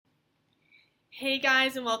Hey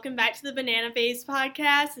guys, and welcome back to the Banana Base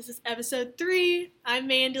podcast. This is episode 3. I'm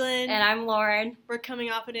Mandolin. And I'm Lauren. We're coming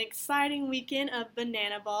off an exciting weekend of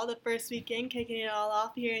Banana Ball, the first weekend kicking it all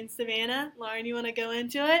off here in Savannah. Lauren, you want to go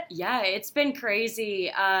into it? Yeah, it's been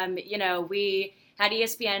crazy. We had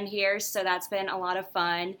ESPN here, so that's been a lot of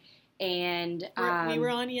fun. And we were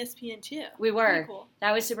on ESPN too. We were. Pretty cool.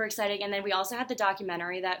 That was super exciting. And then we also had the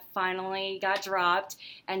documentary that finally got dropped.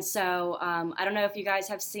 And so I don't know if you guys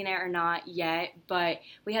have seen it or not yet, but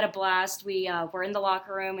we had a blast. We were in the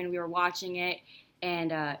locker room and we were watching it.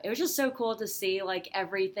 And it was just so cool to see like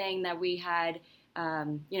everything that we had,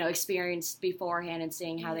 experienced beforehand and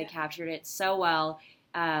seeing how they captured it so well.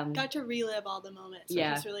 Got to relive all the moments, which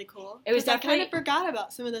was really cool. It was definitely. I kind of forgot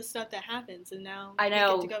about some of the stuff that happens, and now I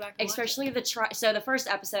know, we get to go back and especially watch it. So the first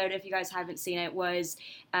episode, if you guys haven't seen it, was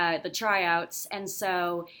the tryouts, and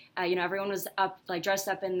so everyone was dressed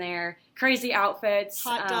up in their crazy outfits,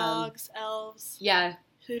 hot dogs, elves,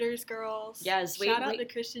 Hooters girls. Yes, shout out to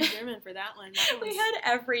Christian German for that one. We had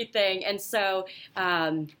everything, and so.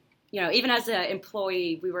 Even as an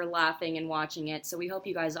employee, we were laughing and watching it. So we hope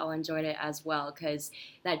you guys all enjoyed it as well, because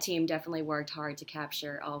that team definitely worked hard to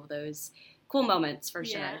capture all of those cool moments for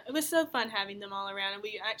sure. Yeah, it was so fun having them all around, and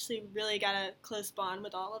we actually really got a close bond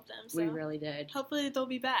with all of them. So we really did. Hopefully they'll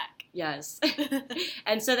be back. Yes.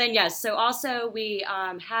 And so then, so also we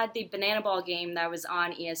had the Banana Ball game that was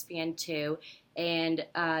on ESPN2. And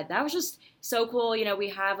that was just so cool. We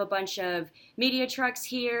have a bunch of media trucks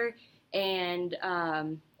here and,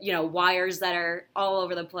 wires that are all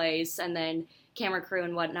over the place, and then camera crew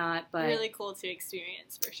and whatnot. But really cool to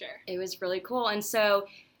experience, for sure. It was really cool. And so,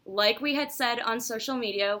 like we had said on social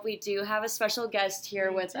media, we do have a special guest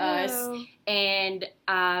here with us. And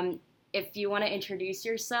if you want to introduce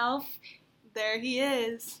yourself. There he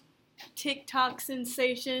is. TikTok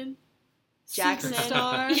sensation. Jackson.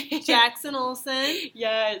 Superstar, Jackson Olson.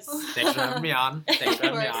 Yes. Thanks for having me on.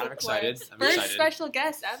 I'm excited. First special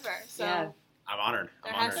guest ever. So I'm honored.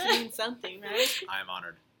 There has to mean something, right? I'm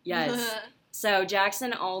honored. Yes. So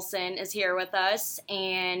Jackson Olson is here with us,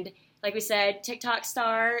 and like we said, TikTok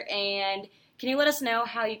star. And can you let us know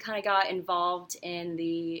how you kind of got involved in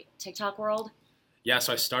the TikTok world? Yeah,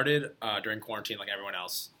 so I started during quarantine like everyone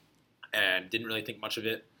else, and didn't really think much of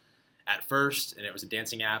it at first, and it was a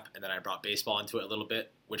dancing app, and then I brought baseball into it a little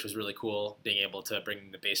bit, which was really cool, being able to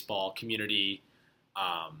bring the baseball community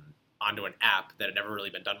onto an app that had never really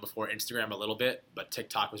been done before. Instagram a little bit, but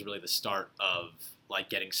TikTok was really the start of like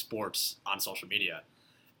getting sports on social media.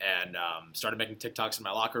 And started making TikToks in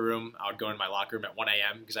my locker room. I would go in my locker room at 1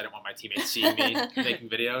 a.m. because I didn't want my teammates seeing me making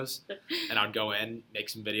videos. And I would go in, make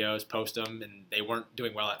some videos, post them, and they weren't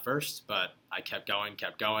doing well at first, but I kept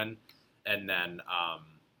going. And then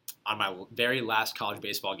on my very last college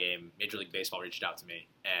baseball game, Major League Baseball reached out to me,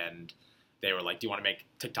 and they were like, "Do you want to make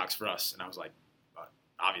TikToks for us?" And I was like,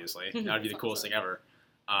 "Obviously, that would be the coolest thing ever."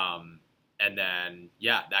 And then,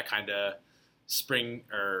 that kind of spring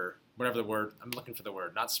or whatever the word, I'm looking for the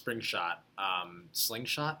word, not spring shot,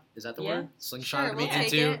 slingshot, is that the word? Slingshot sure, we'll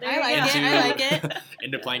take it. I like it.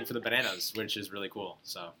 Into playing for the Bananas, which is really cool.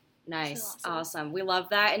 So. Nice. Awesome. We love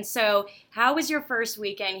that. And so how was your first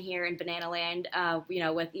weekend here in Banana Land,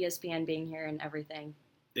 with ESPN being here and everything?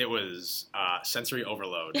 It was sensory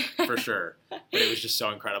overload, for sure. But it was just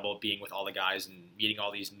so incredible being with all the guys and meeting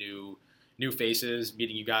all these new faces,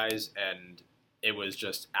 meeting you guys, and it was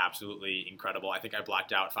just absolutely incredible. I think I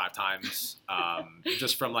blacked out 5 times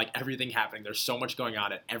just from like everything happening. There's so much going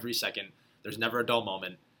on at every second. There's never a dull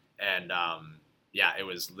moment. And it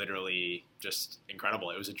was literally just incredible.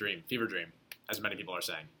 It was a dream, fever dream, as many people are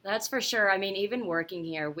saying. That's for sure. I mean, even working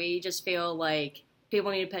here, we just feel like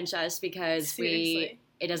people need to pinch us because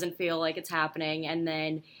it doesn't feel like it's happening. And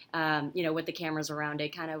then, with the cameras around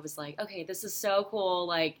it, kind of was like, okay, this is so cool.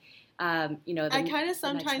 Like, I kind of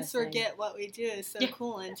sometimes forget what we do is so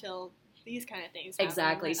cool until these kind of things happen.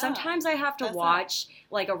 Exactly. Like, sometimes I have to watch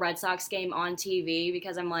like a Red Sox game on TV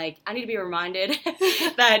because I'm like, I need to be reminded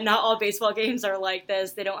that not all baseball games are like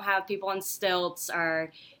this. They don't have people on stilts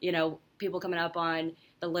or, people coming up on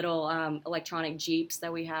the little electronic Jeeps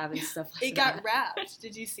that we have and stuff like that. It got wrapped.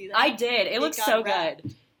 Did you see that? I did. It looks so wrapped.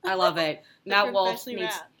 good. I love it. Matt Wolf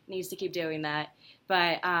needs to keep doing that.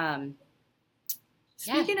 But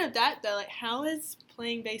speaking of that, though, like, how is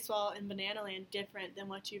playing baseball in Banana Land different than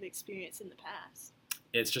what you've experienced in the past?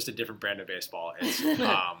 It's just a different brand of baseball. It's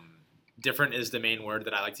different is the main word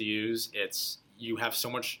that I like to use. You have so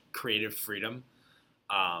much creative freedom,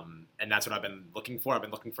 and that's what I've been looking for. I've been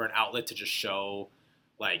looking for an outlet to just show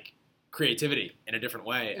like creativity in a different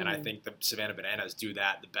way, and I think the Savannah Bananas do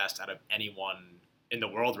that the best out of anyone in the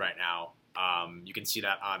world right now. You can see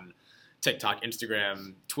that on TikTok,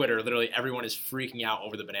 Instagram, Twitter, literally everyone is freaking out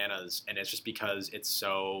over the bananas, and it's just because it's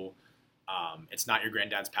so it's not your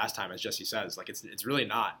granddad's pastime, as Jesse says. Like it's really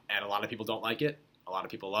not, and a lot of people don't like it. A lot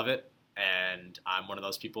of people love it, and I'm one of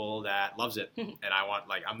those people that loves it. And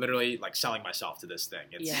I'm literally like selling myself to this thing.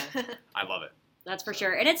 I love it. That's for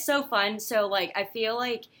sure, and it's so fun. So like I feel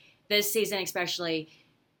like this season especially,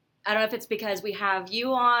 I don't know if it's because we have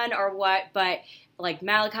you on or what, but like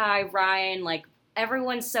Malachi, Ryan, like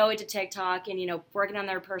everyone's so into TikTok and, working on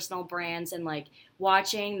their personal brands and like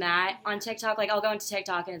watching that on TikTok. Like I'll go into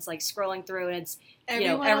TikTok and it's like scrolling through and it's,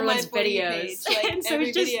 everyone's videos. Like, and so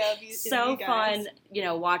it's just so fun,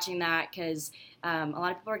 watching that because a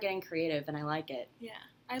lot of people are getting creative and I like it. Yeah.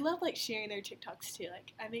 I love like sharing their TikToks too.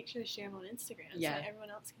 Like I make sure to share them on Instagram so that everyone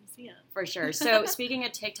else can see them. For sure. So speaking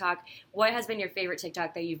of TikTok, what has been your favorite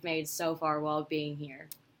TikTok that you've made so far while being here?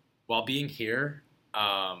 While being here,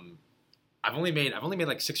 I've only made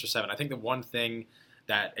like 6 or 7. I think the one thing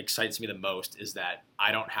that excites me the most is that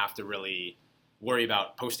I don't have to really worry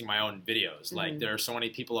about posting my own videos. Mm-hmm. Like there are so many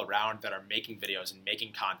people around that are making videos and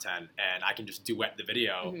making content, and I can just duet the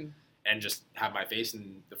video and just have my face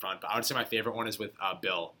in the front. But I would say my favorite one is with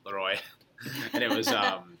Bill Leroy, and it was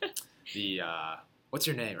what's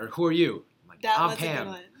your name or who are you? I'm like, I'm Pam. A good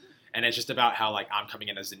one. And it's just about how like I'm coming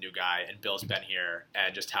in as the new guy and Bill's been here,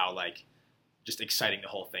 and just how like just exciting the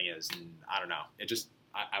whole thing is. And I don't know, it just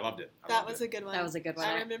I loved it. That was a good one. That was a good one.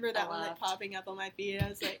 I remember that one like popping up on my feed. I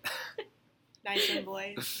was like, nice one,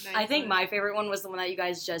 boys. Nice I think my favorite one was the one that you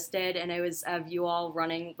guys just did, and it was of you all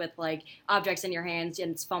running with like objects in your hands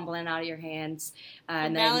and it's fumbling out of your hands.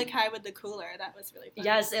 And then Malachi with the cooler, that was really funny.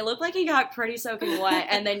 Yes, it looked like he got pretty soaking wet,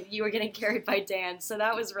 and then you were getting carried by Dan, so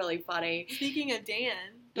that was really funny. Speaking of Dan,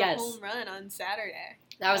 the home run on Saturday.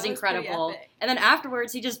 That was incredible. And then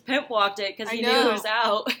afterwards, he just pimp walked it because he knew it was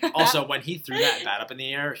out. Also, when he threw that bat up in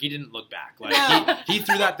the air, he didn't look back. Like he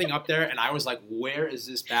threw that thing up there, and I was like, "Where is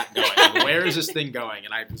this bat going? Like, where is this thing going?"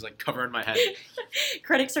 And I was like covering my head.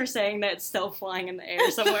 Critics are saying that it's still flying in the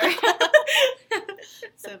air somewhere.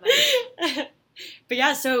 So funny. But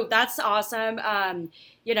yeah, so that's awesome.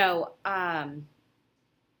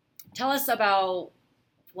 Tell us about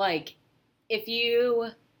like if you.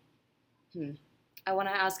 I want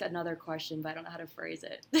to ask another question, but I don't know how to phrase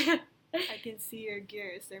it. I can see your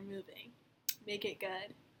gears. They're moving. Make it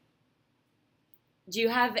good. Do you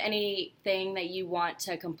have anything that you want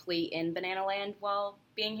to complete in Banana Land while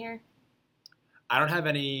being here? I don't have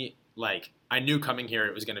any, I knew coming here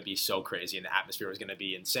it was going to be so crazy and the atmosphere was going to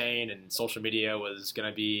be insane and social media was going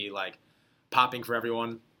to be, popping for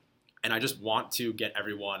everyone. And I just want to get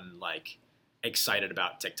everyone, excited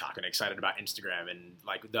about TikTok and excited about Instagram and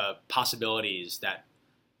the possibilities that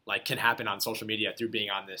can happen on social media through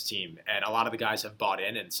being on this team. And a lot of the guys have bought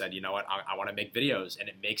in and said, you know what, I want to make videos, and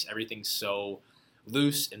it makes everything so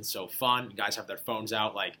loose and so fun. Guys have their phones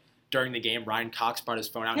out. During the game, Ryan Cox brought his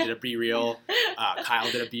phone out and did a B-reel.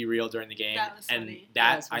 Kyle did a B-reel during the game. That was funny.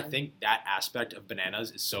 And I think that aspect of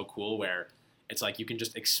Bananas is so cool, where it's you can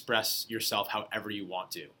just express yourself however you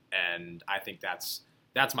want to. And I think that's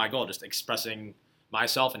my goal, just expressing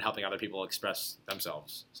myself and helping other people express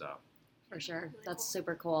themselves. So, for sure, that's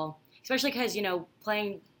super cool. Especially because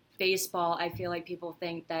playing baseball, I feel like people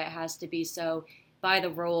think that it has to be so by the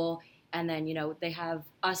rule, and then they have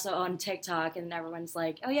us on TikTok, and everyone's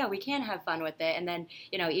like, oh yeah, we can have fun with it. And then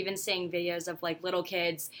even seeing videos of little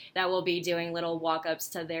kids that will be doing little walk-ups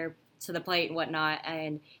to the plate and whatnot,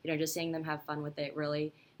 and just seeing them have fun with it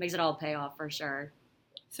really makes it all pay off for sure.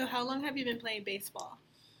 So how long have you been playing baseball?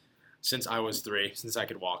 Since I was 3, since I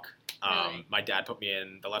could walk. Really? My dad put me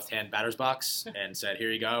in the left-hand batter's box and said, here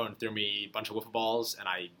you go, and threw me a bunch of wiffle balls, and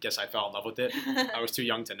I guess I fell in love with it. I was too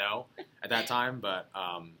young to know at that time, but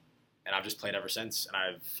and I've just played ever since. And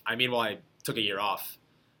I took a year off.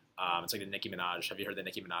 It's like the Nicki Minaj. Have you heard the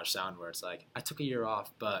Nicki Minaj sound where it's like, I took a year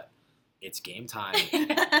off, but it's game time.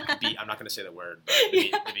 I'm not going to say the word, but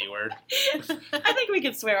the B word. I think we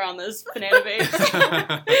could swear on this, Banana Babes.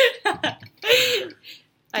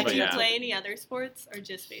 Did you play any other sports or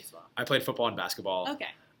just baseball? I played football and basketball. Okay.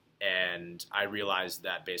 And I realized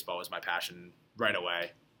that baseball was my passion right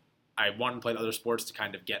away. I wanted to play other sports to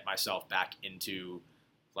kind of get myself back into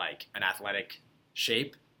an athletic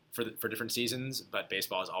shape for different seasons, but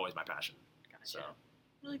baseball is always my passion. Gotcha. So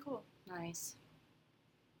really cool. Nice.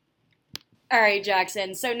 All right,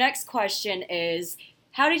 Jackson. So next question is,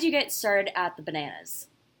 how did you get started at the Bananas?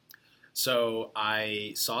 So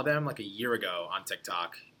I saw them a year ago on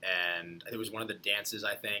TikTok, and it was one of the dances,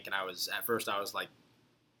 I think. And at first I was like,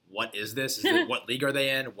 what is this? What league are they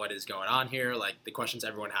in? What is going on here? The questions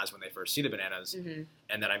everyone has when they first see the Bananas. Mm-hmm.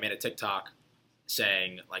 And then I made a TikTok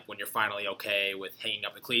saying like when you're finally okay with hanging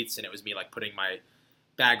up the cleats, and it was me like putting my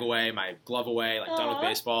bag away, my glove away, like done with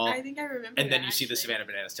baseball. I think I remember. And then that, you see the actually. Savannah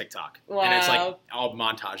Bananas TikTok, Wow. and it's like all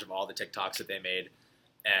montage of all the TikToks that they made.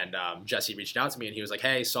 And Jesse reached out to me, and he was like,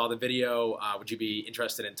 "Hey, saw the video. Would you be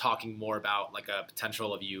interested in talking more about like a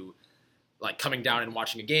potential of you like coming down and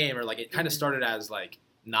watching a game?" Or like it kind of started as like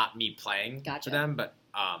not me playing for them, but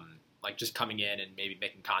like just coming in and maybe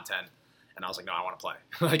making content. And I was like, no, I want to play.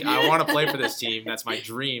 Like I want to play for this team. That's my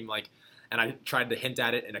dream. Like, and I tried to hint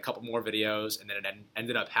at it in a couple more videos, and then it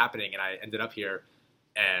ended up happening, and I ended up here.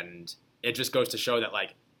 And it just goes to show that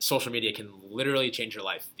like social media can literally change your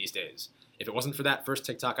life these days. If it wasn't for that first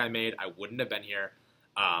TikTok I made, I wouldn't have been here.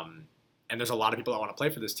 And there's a lot of people that want to play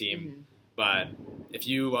for this team. But if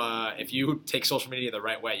you take social media the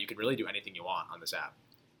right way, you can really do anything you want on this app.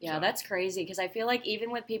 Yeah, that's crazy because I feel like even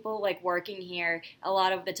with people like working here, a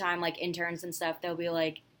lot of the time, like interns and stuff, they'll be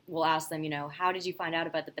like, we'll ask them, you know, how did you find out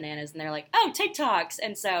about the bananas? And they're like, oh, TikToks.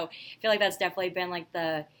 And so I feel like that's definitely been like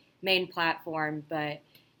the main platform. But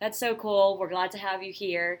that's so cool. We're glad to have you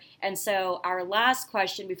here. And so our last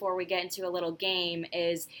question before we get into a little game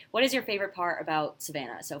is, what is your favorite part about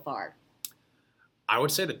Savannah so far? I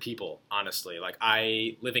would say the people, honestly. Like,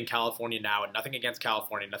 I live in California now, and nothing against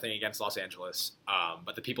California, nothing against Los Angeles,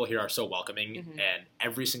 but the people here are so welcoming, and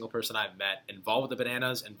every single person I've met involved with the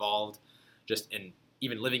bananas, involved just in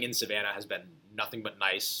even living in Savannah has been nothing but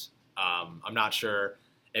nice. I'm not sure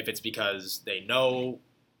if it's because they know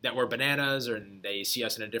that we're bananas or they see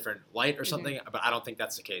us in a different light or something, but I don't think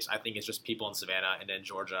that's the case. I think it's just people in Savannah and in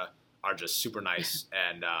Georgia are just super nice,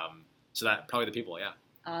 and so that probably the people, yeah.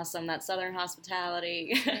 Awesome, that Southern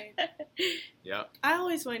hospitality. Right. Yeah. I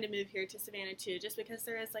always wanted to move here to Savannah too, just because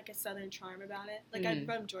there is like a Southern charm about it. Like I'm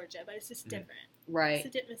from Georgia, but it's just different. Right.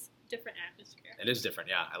 It's a different atmosphere. It is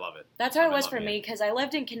different, yeah. I love it. That's how it was for me because I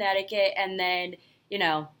lived in Connecticut, and then you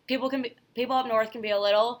know people up north can be a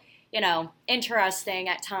little interesting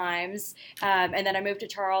at times. And then I moved to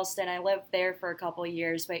Charleston. I lived there for a couple of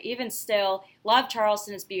years, but even still, love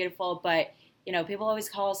Charleston. It's beautiful, but people always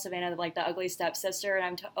call Savannah like the ugly stepsister, and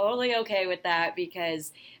I'm totally okay with that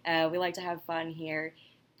because we like to have fun here.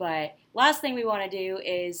 But last thing we want to do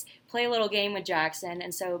is play a little game with Jackson.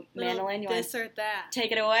 And so, Manolyn, you want to that.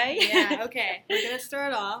 Take it away? Yeah, okay. We're going to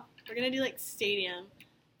start off. We're going to do like stadium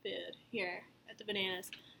food here at the Bananas.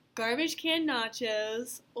 Garbage can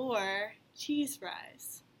nachos or cheese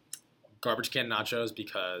fries? Garbage can nachos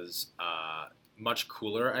because much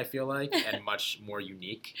cooler, I feel like, and much more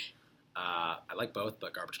unique. I like both,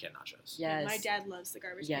 but garbage can nachos. Yes. My dad loves the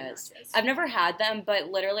garbage can nachos. I've never had them,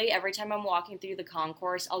 but literally every time I'm walking through the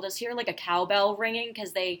concourse, I'll just hear like a cowbell ringing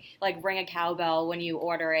because they like ring a cowbell when you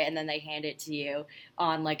order it and then they hand it to you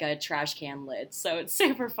on like a trash can lid. So it's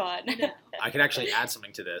super fun. No. I could actually add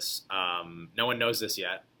something to this. No one knows this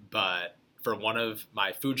yet, but for one of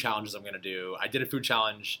my food challenges I'm going to do, I did a food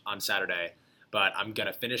challenge on Saturday, but I'm going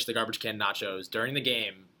to finish the garbage can nachos during the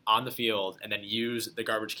game on the field and then use the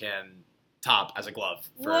garbage can top as a glove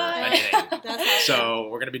for an inning. That's awesome. So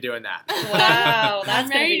we're going to be doing that. Wow, that's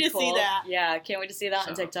I'm ready gonna be to cool. see that. Yeah, can't wait to see that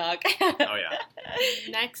on TikTok. Oh, yeah.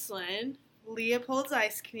 Next one, Leopold's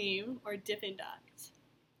ice cream or Dippin' Dots?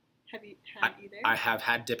 Have you had either? I have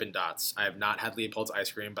had Dippin' Dots. I have not had Leopold's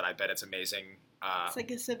ice cream, but I bet it's amazing. It's like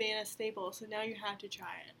a Savannah staple, so now you have to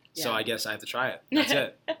try it. Yeah. So I guess I have to try it. That's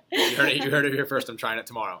it. You heard it here first. I'm trying it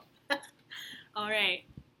tomorrow. All right.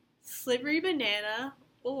 Slippery banana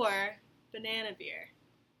or banana beer?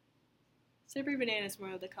 Slippery banana is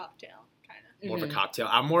more of the cocktail, kind of. More of a cocktail.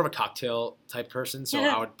 I'm more of a cocktail type person, so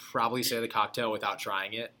I would probably say the cocktail without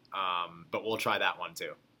trying it. But we'll try that one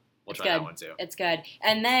too. It's good.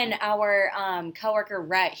 And then our coworker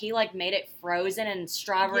Rhett, he like made it frozen and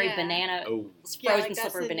strawberry banana, frozen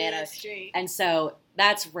slippery banana, and so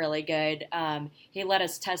that's really good. He let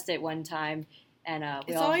us test it one time, and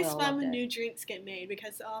it's always fun when new drinks get made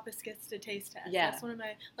because the office gets to taste test. Yeah, that's one of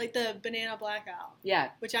my the banana blackout.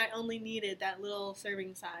 Yeah, which I only needed that little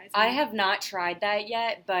serving size. I have not tried that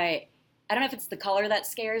yet, but I don't know if it's the color that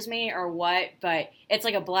scares me or what. But it's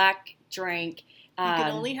like a black drink. You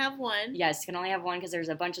can only have one. Yes, you can only have one because there's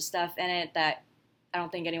a bunch of stuff in it that I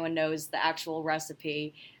don't think anyone knows the actual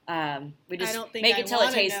recipe. We just make it till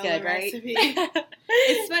it tastes good, right?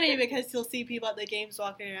 It's funny because you'll see people at the games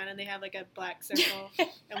walking around and they have like a black circle,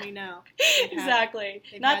 and we know. Exactly.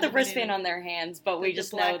 Not the wristband on their hands, but we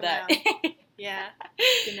just know that. Yeah.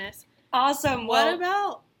 Goodness. Awesome. What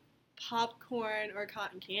about popcorn or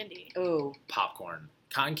cotton candy? Ooh. Popcorn.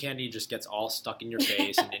 Cotton candy just gets all stuck in your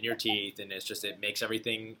face and in your teeth, and it makes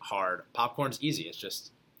everything hard. Popcorn's easy. It's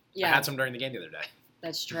just, I had some during the game the other day.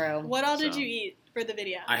 That's true. What all did So- you eat for the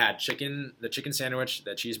video? I had the chicken sandwich,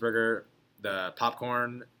 the cheeseburger, the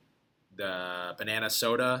popcorn, the banana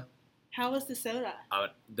soda, How was the soda?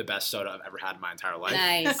 the best soda I've ever had in my entire life.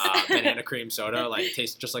 Nice. Banana cream soda, like it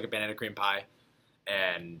tastes just like a banana cream pie,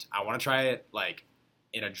 and I want to try it like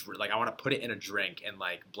I want to put it in a drink and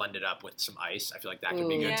like blend it up with some ice. I feel like that could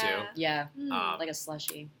be Ooh. good Yeah. too. Yeah, Mm, like a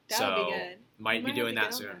slushie. that so would be good. might You be might doing have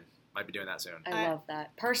that to get on soon. Might be doing that soon. I love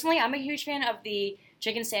that. Personally, I'm a huge fan of the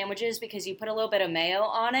chicken sandwiches because you put a little bit of mayo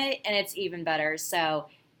on it and it's even better. So,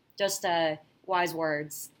 just wise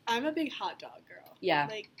words. I'm a big hot dog girl. Yeah.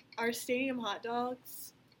 Like, our stadium hot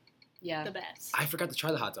dogs, Yeah. the best. I forgot to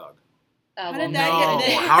try the hot dog. How did that get No,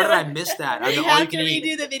 missed? how did I miss that? We All have you to can eat.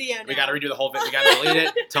 redo the video now. We got to redo the whole video. We got to delete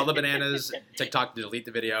it. Tell the bananas TikTok to delete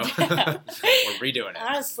the video. We're redoing it.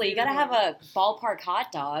 Honestly, you gotta have a ballpark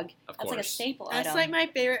hot dog. Of That's course. like a staple That's item. like my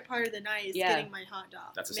favorite part of the night is Yeah. getting my hot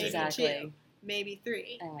dog. That's a maybe staple. Exactly. 2, maybe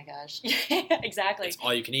 3. Oh my gosh. Exactly. It's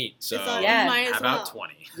all you can eat. So It's all, Yeah. might as how about well.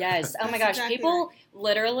 20? Yes. Oh my That's gosh. exactly People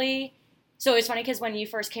literally. So it's funny because when you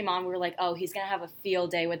first came on, we were like, "Oh, he's gonna have a field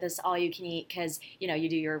day with this all you can eat," because you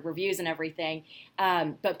do your reviews and everything.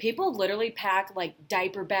 But people literally pack like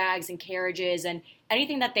diaper bags and carriages and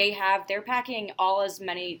anything that they have. They're packing all as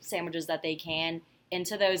many sandwiches that they can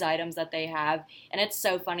into those items that they have, and it's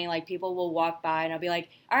so funny. Like people will walk by and I'll be like,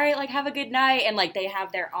 "All right, like have a good night," and like they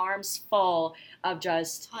have their arms full of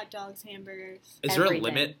just Hot dogs, hamburgers. Is there a everything.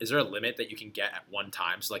 limit? Is there a limit that you can get at one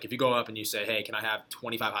time? So like if you go up and you say, "Hey, can I have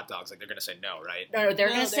 25 hot dogs?" Like they're gonna say no, right? No, they're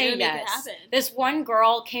No, gonna they're say gonna make it yes. happen. This one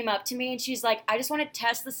girl came up to me and she's like, "I just want to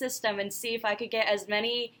test the system and see if I could get as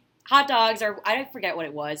many hot dogs," or I don't forget what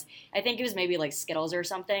it was. I think it was maybe like Skittles or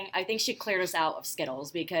something. I think she cleared us out of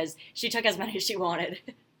Skittles because she took as many as she wanted.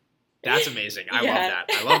 That's amazing. I Yeah. love that.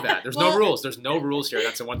 I love that. There's Well- no rules. There's no rules here.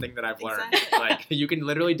 That's the one thing that I've learned. Exactly. Like you can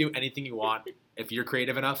literally do anything you want. If you're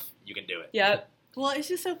creative enough, you can do it. Yep. Well, it's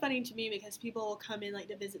just so funny to me because people will come in like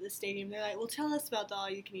to visit the stadium. They're like, "Well, tell us about the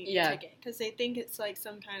all-you-can-eat Yeah. ticket," because they think it's like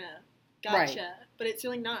some kind of Right. gotcha, but it's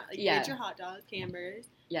really not. Like, you Yeah. get your hot dogs, hamburgers,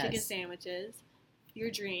 chicken Yes. sandwiches, your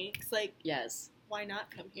drinks. Like, Yes. why not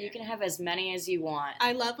come here? You can have as many as you want.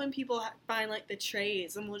 I love when people find like the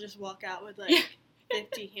trays and we'll just walk out with like Yeah.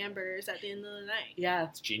 50 hamburgers at the end of the night. Yeah.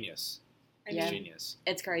 It's genius. I Yeah. mean, Genius.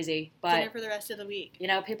 It's crazy, dinner but for the rest of the week.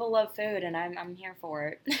 people love food, and I'm here for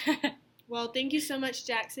it. Well, thank you so much,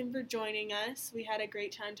 Jackson, for joining us. We had a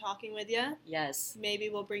great time talking with you. Yes. Maybe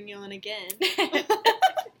we'll bring you on again.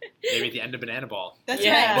 Maybe at the end of Banana Ball. That's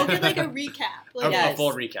Yeah. right. We'll get like a recap. Like Yes. A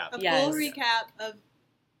full recap. a Yes. full recap of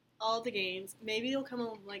all the games. Maybe you'll come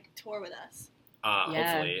on like tour with us.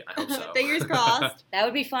 Yeah. Hopefully. I hope so. Fingers crossed. That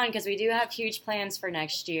would be fun because we do have huge plans for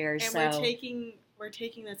next year. And so we're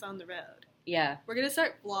taking this on the road. yeah. We're gonna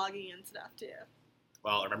start vlogging and stuff too.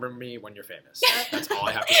 Well, remember me when you're famous. That's all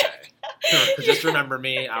I have to say. Just remember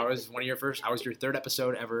me. I was your third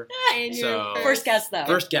episode ever. And So- your First guest though.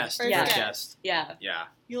 First guest. First First guest. guest. Yeah. Yeah.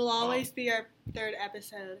 You'll always be our third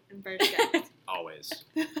episode and first guest. Always.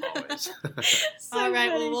 Always. So All right.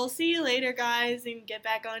 Well, funny. we'll see you later, guys, and get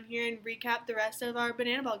back on here and recap the rest of our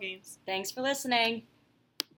Banana Ball games. Thanks for listening.